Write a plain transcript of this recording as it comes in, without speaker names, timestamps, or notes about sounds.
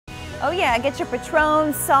Oh yeah, get your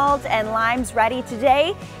Patron, salt, and limes ready.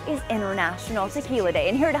 Today is International Tequila Day,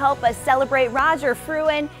 and here to help us celebrate, Roger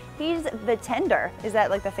Fruin. He's the tender. Is that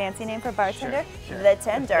like the fancy name for bartender? Sure. The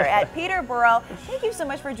tender at Peterborough. Thank you so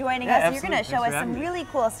much for joining us. Absolutely. You're going to show us some really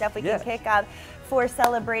cool stuff we can pick up for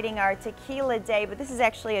celebrating our Tequila Day, but this is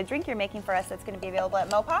actually a drink you're making for us that's going to be available at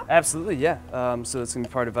Mopop? Absolutely, yeah. So it's going to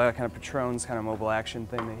be part of a kind of Patron's kind of mobile action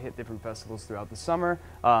thing. They hit different festivals throughout the summer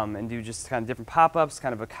and do just kind of different pop-ups,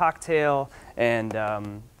 kind of a cocktail and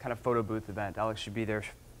kind of photo booth event. Alex should be there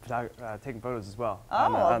taking photos as well.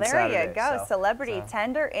 Oh, on there Saturday, you go. Celebrity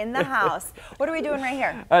tender in the house. What are we doing right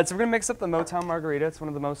here? So we're going to mix up the Motown Margarita. It's one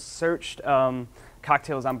of the most searched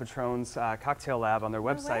cocktails on Patron's Cocktail Lab on their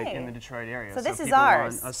website in the Detroit area. So this is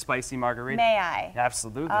ours. Want a spicy margarita. May I?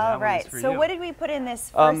 Absolutely. All right. So what did we put in this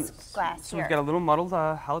first glass So here? we've got a little muddled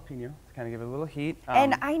jalapeno to kind of give it a little heat.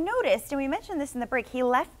 And I noticed, and we mentioned this in the break, he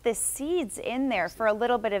left the seeds in there for a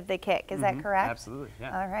little bit of the kick. Is that correct? Absolutely,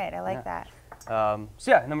 yeah. All right, I like that. So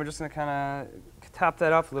yeah, and then we're just going to kind of top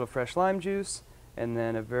that off with a little fresh lime juice, and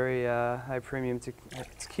then a very high premium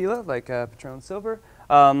tequila like Patron Silver.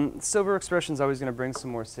 Silver Expression is always going to bring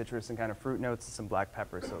some more citrus and kind of fruit notes and some black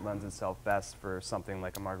pepper, so it lends itself best for something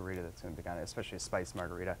like a margarita that's going to be kind of, especially a spiced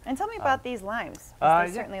margarita. And tell me about these limes.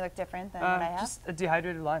 They certainly look different than what I have. Just a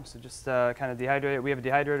dehydrated lime, so just kind of dehydrate it. We have a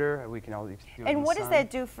dehydrator. We can always do it And what does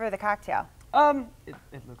that do for the cocktail?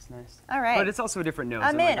 It looks nice. All right. But it's also a different nose.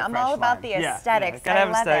 I'm in. I'm all about the aesthetics. Gotta have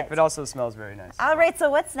I love aesthetic, it. but also smells very nice. All right, so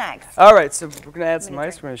what's next? All right, so we're gonna add some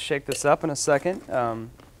ice. We're gonna shake this up in a second.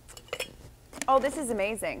 Oh, this is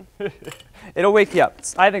amazing. It'll wake you up.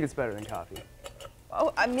 I think it's better than coffee.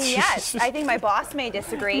 Oh, I mean, yes. I think my boss may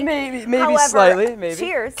disagree. Maybe However, slightly. Maybe.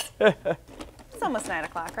 Cheers. It's almost 9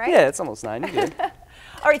 o'clock, right? Yeah, it's almost 9. You're good.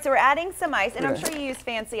 All right, so we're adding some ice, and I'm sure you use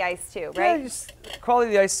fancy ice too, right? Yeah, just quality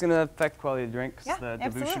of the ice is going to affect quality of the drink, the dilution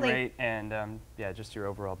absolutely. rate, and yeah, just your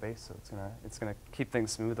overall base. So it's gonna keep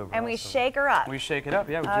things smooth overall. And we shake her up. We shake it up.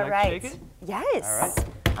 Yeah. Would you All like right. to shake it? Yes. All right.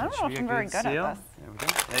 I don't know if I'm very good at this. There we go.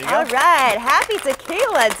 There you go. All right, happy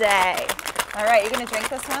Tequila Day. All right, you're gonna drink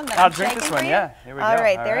this one? I'll drink this one, yeah. Here we go. All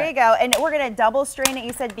right, there you go. And we're gonna double strain it,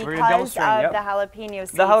 you said, because of the jalapeno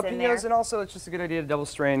seeds the jalapenos, in there. and also it's just a good idea to double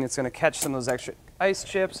strain. It's gonna catch some of those extra ice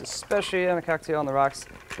chips, especially on a cocktail on the rocks.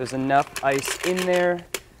 There's enough ice in there.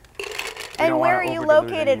 And where are you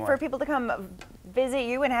located for people to come visit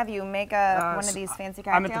you and have you make one of these fancy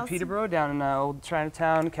cocktails? I'm at the Peterborough down in Old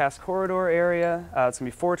Chinatown, Cass Corridor area. It's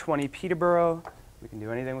gonna be 420 Peterborough. We can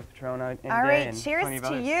do anything with Patron any day. All right, cheers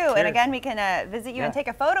to you. Cheers. And again, we can visit you and take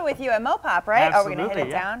a photo with you at Mopop, right? Absolutely, oh, we're going to hit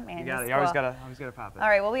it down? Man, you got it. You cool. always gotta pop it. All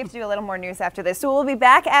right, well, we have to do a little more news after this. So we'll be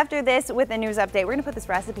back after this with a news update. We're going to put this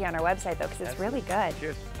recipe on our website, though, because it's really good.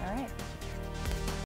 Cheers. All right.